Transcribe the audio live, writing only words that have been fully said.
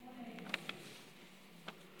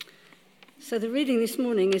So the reading this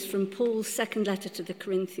morning is from Paul's second letter to the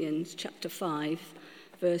Corinthians, chapter 5,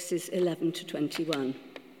 verses 11 to 21.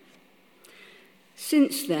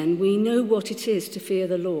 Since then we know what it is to fear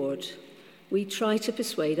the Lord. We try to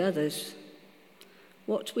persuade others.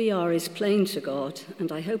 What we are is plain to God,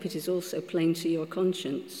 and I hope it is also plain to your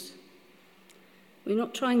conscience. We're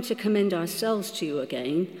not trying to commend ourselves to you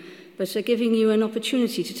again, but are giving you an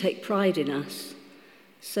opportunity to take pride in us,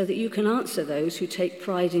 so that you can answer those who take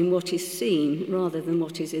pride in what is seen rather than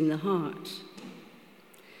what is in the heart.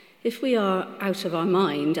 If we are out of our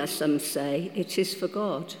mind, as some say, it is for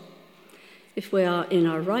God. If we are in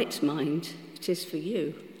our right mind, it is for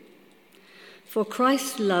you. For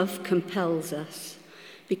Christ's love compels us,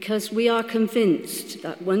 because we are convinced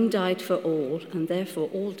that one died for all, and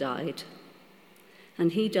therefore all died.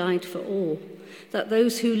 And he died for all, that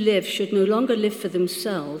those who live should no longer live for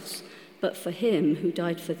themselves, but for him who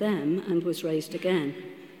died for them and was raised again.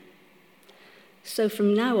 So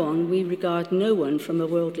from now on, we regard no one from a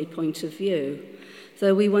worldly point of view.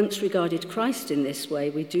 Though we once regarded Christ in this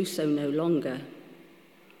way, we do so no longer.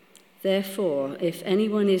 Therefore, if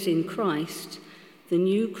anyone is in Christ, the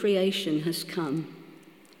new creation has come.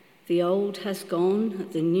 The old has gone,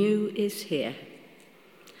 the new is here.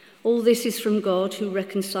 All this is from God, who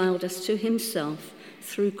reconciled us to himself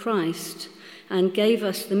through Christ and gave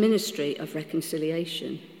us the ministry of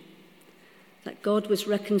reconciliation. That God was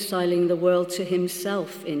reconciling the world to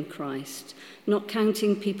himself in Christ, not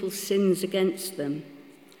counting people's sins against them.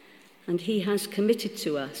 And he has committed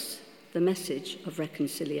to us the message of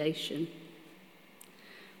reconciliation.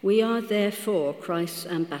 We are therefore Christ's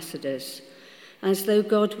ambassadors, as though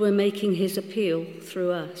God were making his appeal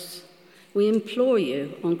through us. We implore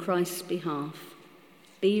you on Christ's behalf,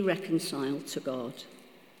 be reconciled to God.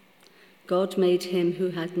 God made him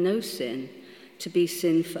who had no sin to be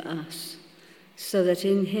sin for us, so that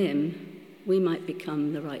in him we might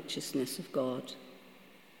become the righteousness of God.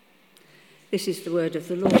 This is the word of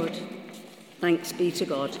the Lord. Thanks be to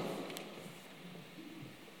God.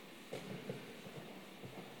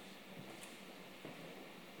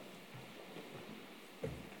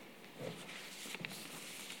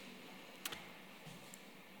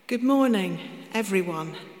 Good morning,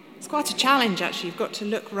 everyone. It's quite a challenge, actually. You've got to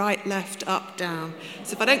look right, left, up, down.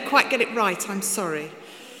 So if I don't quite get it right, I'm sorry.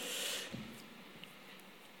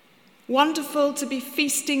 Wonderful to be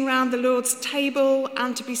feasting round the Lord's table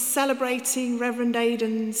and to be celebrating Reverend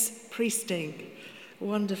Aidan's priesting.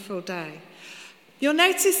 Wonderful day. You'll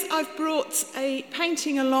notice I've brought a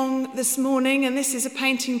painting along this morning, and this is a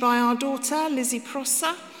painting by our daughter, Lizzie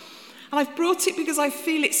Prosser. And I've brought it because I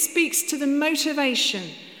feel it speaks to the motivation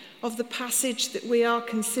of the passage that we are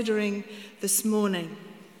considering this morning.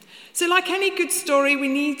 So like any good story, we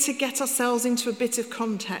need to get ourselves into a bit of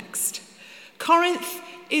context. Corinth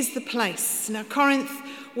is the place. Now, Corinth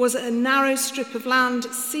was a narrow strip of land,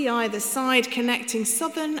 sea either side, connecting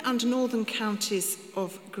southern and northern counties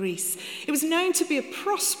of Greece. It was known to be a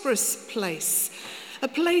prosperous place, a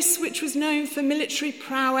place which was known for military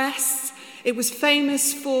prowess. It was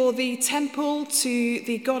famous for the temple to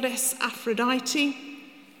the goddess Aphrodite,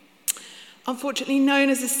 unfortunately known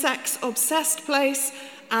as a sex-obsessed place,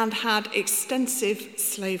 and had extensive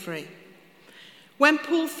slavery. When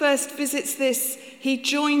Paul first visits this, he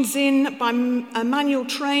joins in by a manual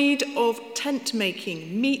trade of tent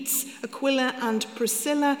making, meets Aquila and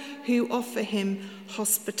Priscilla, who offer him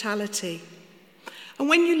hospitality. And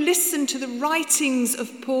when you listen to the writings of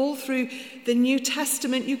Paul through the New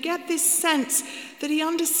Testament, you get this sense that he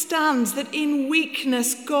understands that in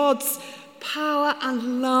weakness, God's power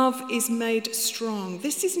and love is made strong.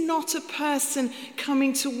 This is not a person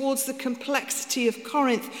coming towards the complexity of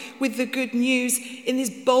Corinth with the good news in his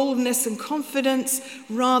boldness and confidence,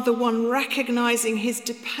 rather one recognizing his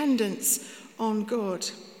dependence on God.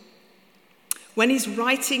 When he's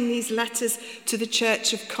writing these letters to the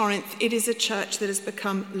church of Corinth, it is a church that has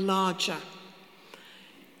become larger.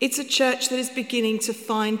 It's a church that is beginning to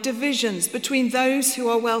find divisions between those who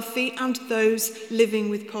are wealthy and those living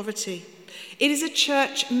with poverty. It is a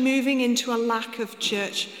church moving into a lack of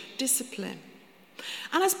church discipline.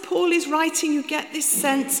 And as Paul is writing, you get this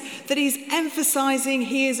sense that he's emphasizing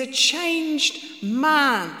he is a changed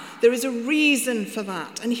man. There is a reason for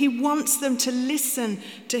that, and he wants them to listen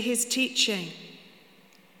to his teaching.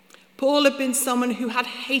 Paul had been someone who had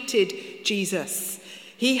hated Jesus.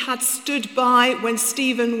 He had stood by when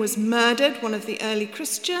Stephen was murdered, one of the early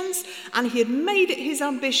Christians, and he had made it his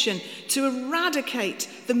ambition to eradicate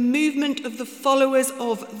the movement of the followers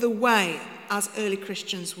of the way, as early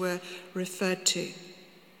Christians were referred to.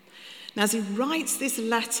 Now, as he writes this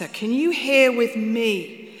letter, can you hear with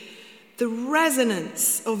me the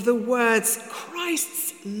resonance of the words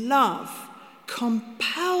Christ's love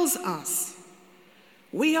compels us.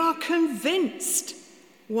 We are convinced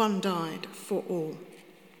one died for all.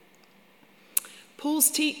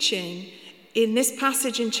 Paul's teaching in this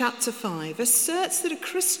passage in chapter 5 asserts that a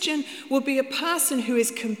Christian will be a person who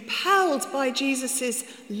is compelled by Jesus'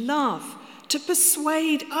 love to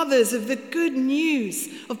persuade others of the good news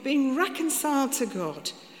of being reconciled to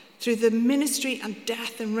God through the ministry and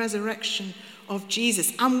death and resurrection of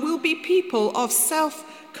Jesus, and will be people of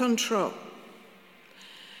self-control.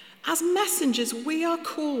 As messengers, we are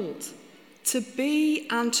called to be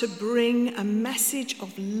and to bring a message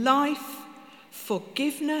of life,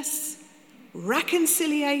 forgiveness,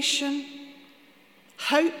 reconciliation,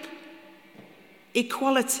 hope,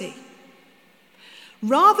 equality,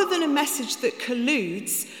 rather than a message that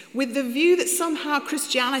colludes with the view that somehow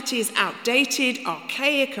Christianity is outdated,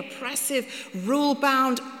 archaic, oppressive,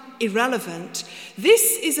 rule-bound, irrelevant.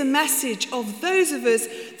 This is a message of those of us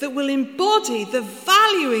that will embody the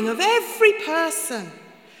valuing of every person,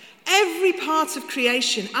 every part of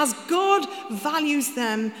creation, as God values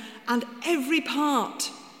them and every part.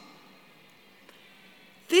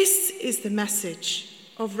 This is the message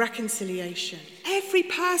of reconciliation. Every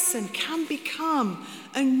person can become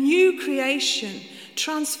a new creation,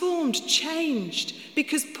 transformed, changed,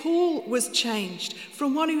 because Paul was changed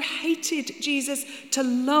from one who hated Jesus to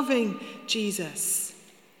loving Jesus.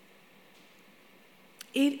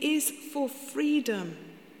 It is for freedom.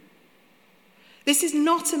 This is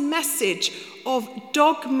not a message of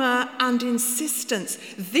dogma and insistence.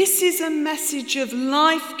 This is a message of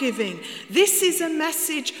life-giving. This is a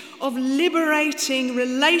message of liberating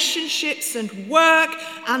relationships and work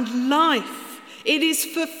and life. It is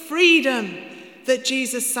for freedom that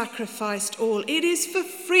Jesus sacrificed all. It is for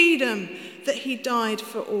freedom that he died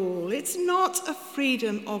for all. It's not a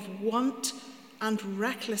freedom of want and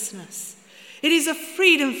recklessness. It is a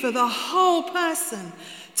freedom for the whole person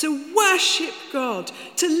to worship God,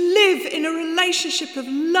 to live in a relationship of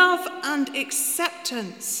love and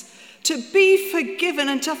acceptance, to be forgiven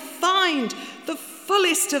and to find the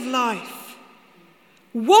fullest of life.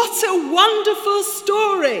 What a wonderful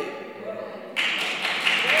story!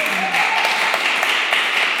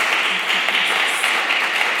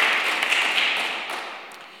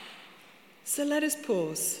 So let us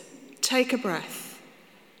pause, take a breath.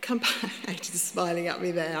 Come back. She's smiling at me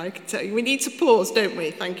there. I can tell you. We need to pause, don't we?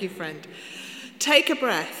 Thank you, friend. Take a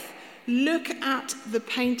breath. Look at the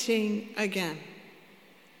painting again.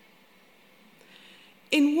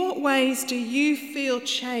 In what ways do you feel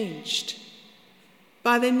changed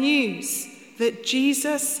by the news that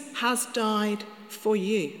Jesus has died for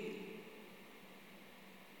you?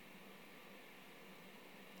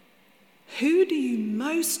 Who do you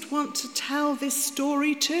most want to tell this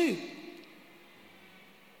story to?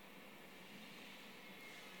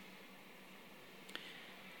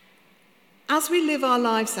 As we live our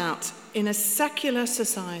lives out in a secular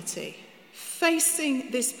society,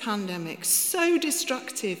 facing this pandemic so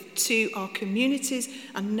destructive to our communities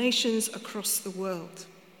and nations across the world,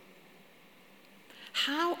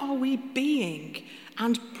 how are we being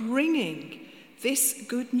and bringing this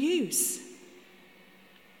good news?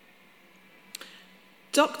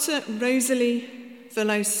 Dr. Rosalie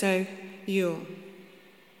Veloso-Ure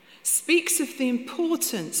speaks of the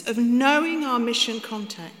importance of knowing our mission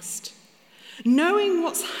context, knowing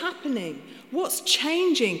what's happening, what's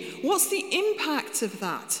changing, what's the impact of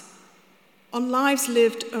that on lives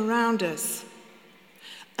lived around us.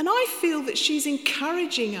 And I feel that she's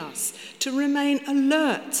encouraging us to remain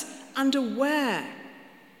alert and aware,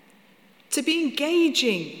 to be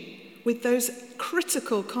engaging with those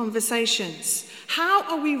critical conversations. How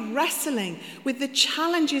are we wrestling with the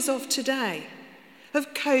challenges of today,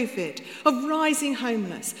 of COVID, of rising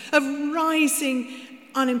homeless, of rising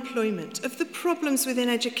unemployment, of the problems within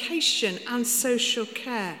education and social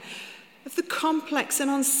care, of the complex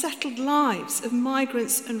and unsettled lives of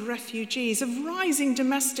migrants and refugees, of rising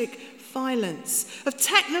domestic violence, of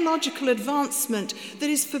technological advancement that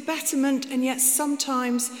is for betterment and yet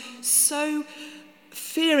sometimes so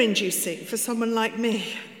fear-inducing for someone like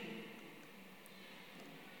me?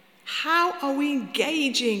 How are we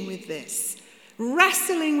engaging with this?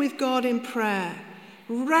 Wrestling with God in prayer,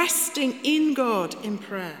 resting in God in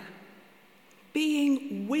prayer,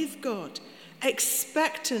 being with God,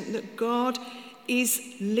 expectant that God is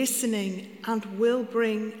listening and will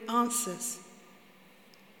bring answers.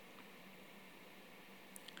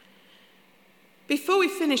 Before we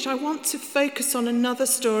finish, I want to focus on another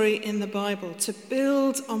story in the Bible to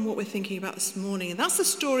build on what we're thinking about this morning. And that's the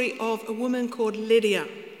story of a woman called Lydia.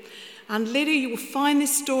 And Lydia, you will find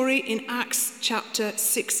this story in Acts chapter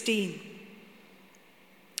 16.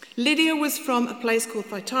 Lydia was from a place called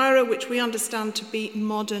Thyatira, which we understand to be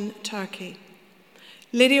modern Turkey.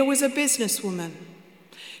 Lydia was a businesswoman.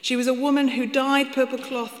 She was a woman who dyed purple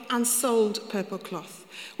cloth and sold purple cloth.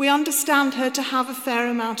 We understand her to have a fair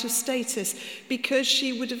amount of status because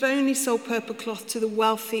she would have only sold purple cloth to the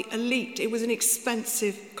wealthy elite. It was an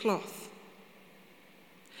expensive cloth.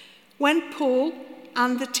 When Paul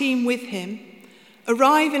and the team with him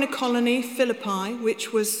arrive in a colony, Philippi,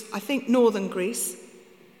 which was, I think, northern Greece,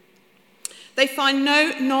 they find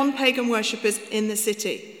no non-pagan worshippers in the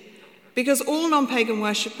city because all non-pagan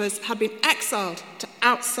worshippers had been exiled to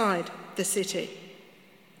outside the city.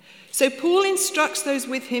 So Paul instructs those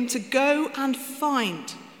with him to go and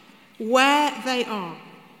find where they are.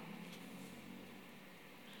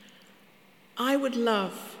 I would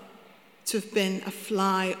love to have been a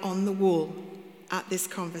fly on the wall at this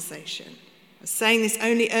conversation. I was saying this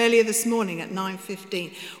only earlier this morning at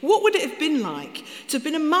 9:15. What would it have been like to have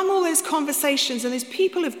been among all those conversations and those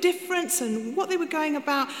people of difference and what they were going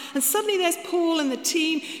about, and suddenly there's Paul and the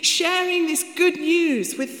team sharing this good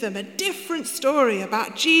news with them, a different story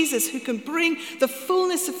about Jesus who can bring the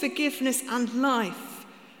fullness of forgiveness and life.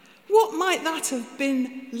 What might that have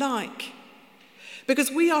been like?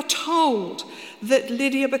 Because we are told that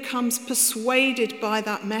Lydia becomes persuaded by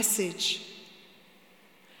that message.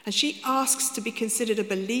 And she asks to be considered a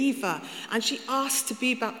believer, and she asks to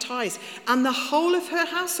be baptized, and the whole of her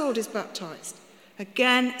household is baptized.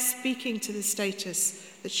 Again, speaking to the status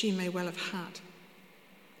that she may well have had.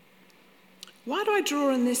 Why do I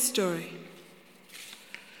draw on this story?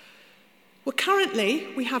 Well, currently,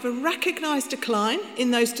 we have a recognized decline in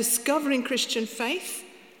those discovering Christian faith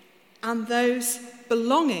and those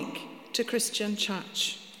belonging to Christian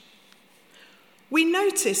church. We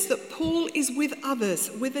notice that Paul is with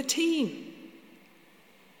others, with a team.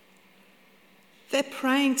 They're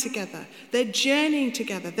praying together, they're journeying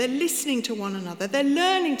together, they're listening to one another, they're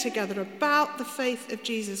learning together about the faith of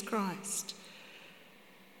Jesus Christ.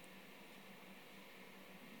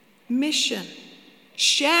 Mission,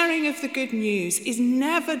 sharing of the good news is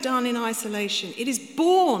never done in isolation. It is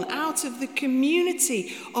born out of the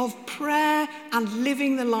community of prayer and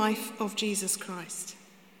living the life of Jesus Christ.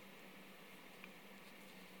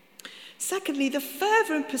 Secondly, the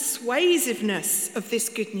fervour and persuasiveness of this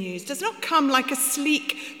good news does not come like a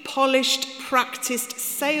sleek, polished, practiced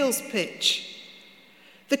sales pitch.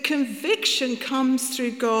 The conviction comes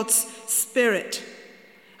through God's Spirit,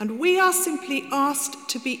 and we are simply asked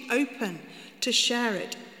to be open to share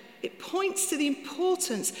it. It points to the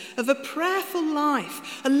importance of a prayerful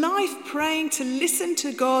life, a life praying to listen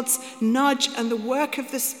to God's nudge and the work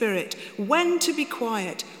of the Spirit, when to be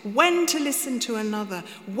quiet, when to listen to another,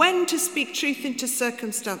 when to speak truth into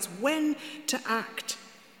circumstance, when to act.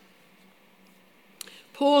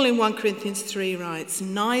 Paul in 1 Corinthians 3 writes,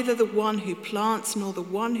 "Neither the one who plants nor the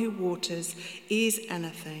one who waters is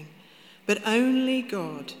anything, but only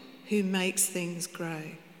God who makes things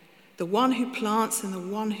grow. The one who plants and the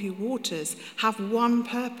one who waters have one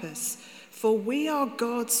purpose, for we are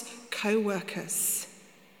God's co-workers."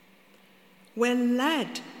 We're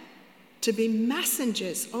led to be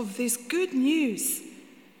messengers of this good news,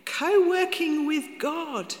 co-working with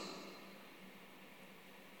God.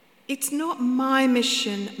 It's not my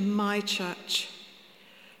mission, my church,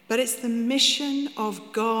 but it's the mission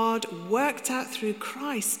of God worked out through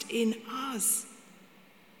Christ in us.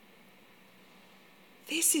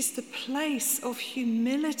 This is the place of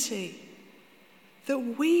humility, that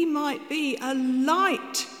we might be a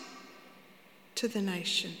light to the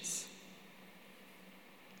nations.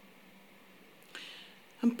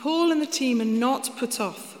 And Paul and the team are not put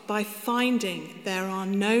off by finding there are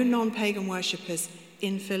no non-pagan worshippers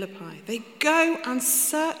in Philippi. They go and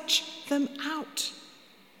search them out.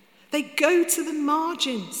 They go to the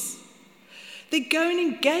margins. They go and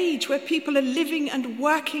engage where people are living and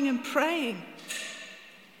working and praying.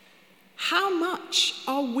 How much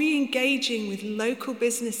are we engaging with local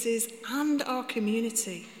businesses and our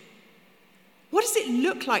community? What does it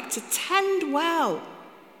look like to tend well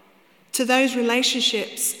to those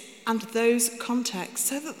relationships and those contexts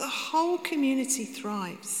so that the whole community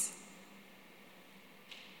thrives?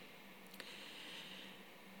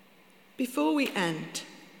 Before we end,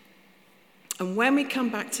 and when we come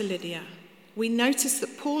back to Lydia, we notice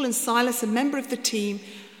that Paul and Silas, a member of the team,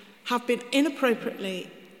 have been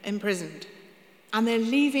inappropriately imprisoned, and they're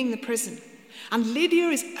leaving the prison. And Lydia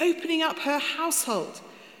is opening up her household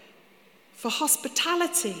for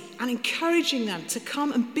hospitality and encouraging them to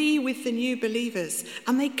come and be with the new believers.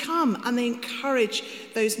 And they come and they encourage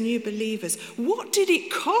those new believers. What did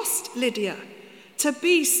it cost Lydia to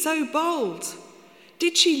be so bold?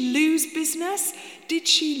 Did she lose business? Did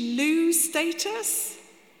she lose status?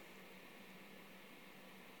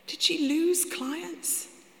 Did she lose clients?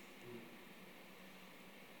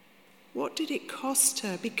 What did it cost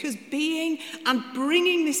her? Because being and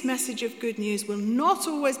bringing this message of good news will not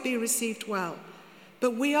always be received well,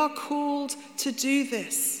 but we are called to do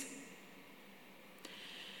this.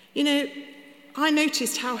 You know, I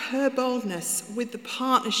noticed how her boldness with the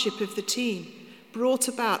partnership of the team brought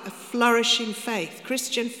about a flourishing faith,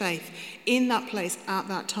 Christian faith, in that place at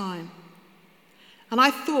that time. And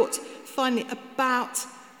I thought finally about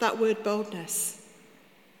that word boldness.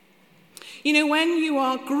 You know, when you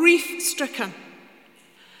are grief-stricken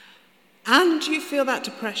and you feel that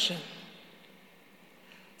depression,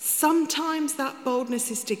 sometimes that boldness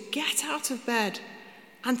is to get out of bed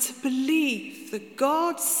and to believe that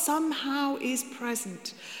God somehow is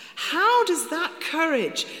present. How does that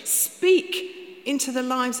courage speak into the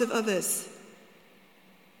lives of others?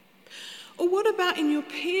 Or what about in your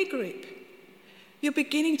peer group? You're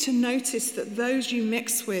beginning to notice that those you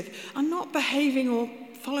mix with are not behaving or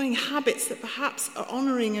following habits that perhaps are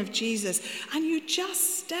honouring of Jesus, and you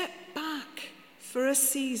just step back for a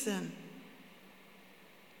season.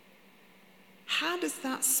 How does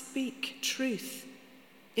that speak truth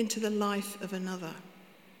into the life of another?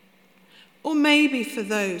 Or maybe for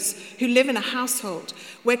those who live in a household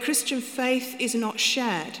where Christian faith is not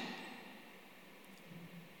shared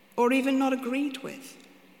or even not agreed with.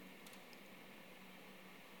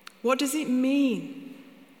 What does it mean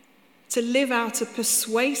to live out a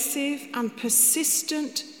persuasive and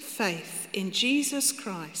persistent faith in Jesus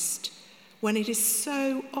Christ when it is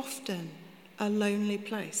so often a lonely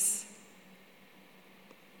place?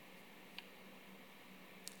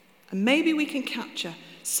 And maybe we can capture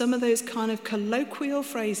some of those kind of colloquial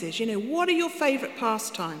phrases. You know, what are your favourite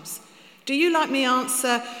pastimes? Do you like me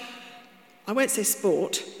answer, I won't say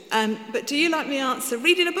sport, but do you like me answer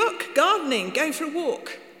reading a book, gardening, going for a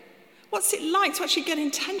walk? What's it like to actually get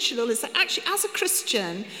intentional? Is that actually, as a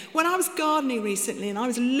Christian, when I was gardening recently and I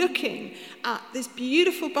was looking at this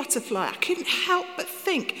beautiful butterfly, I couldn't help but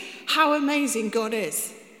think how amazing God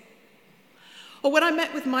is. Or when I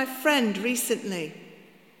met with my friend recently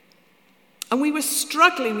and we were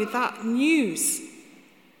struggling with that news,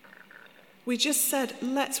 we just said,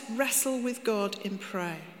 let's wrestle with God in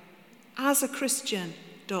prayer. As a Christian, ...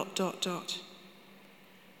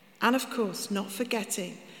 And of course, not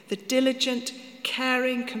forgetting the diligent,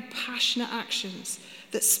 caring, compassionate actions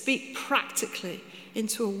that speak practically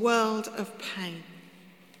into a world of pain.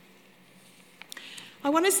 I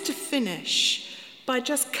want us to finish by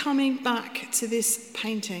just coming back to this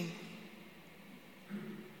painting.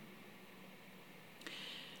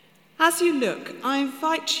 As you look, I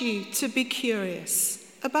invite you to be curious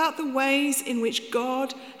about the ways in which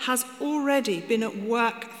God has already been at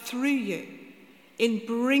work through you in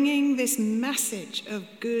bringing this message of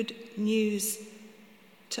good news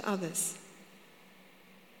to others.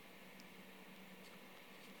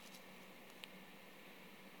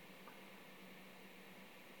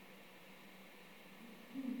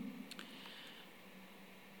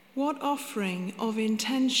 What offering of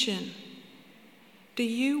intention do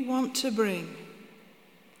you want to bring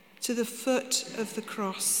to the foot of the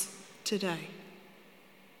cross today?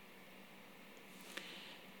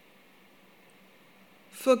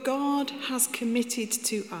 For God has committed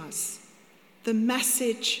to us the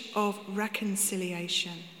message of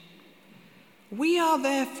reconciliation. We are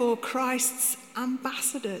therefore Christ's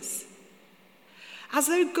ambassadors, as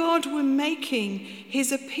though God were making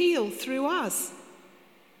his appeal through us.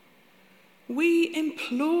 We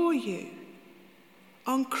implore you,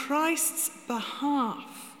 on Christ's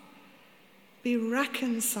behalf, be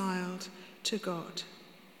reconciled to God.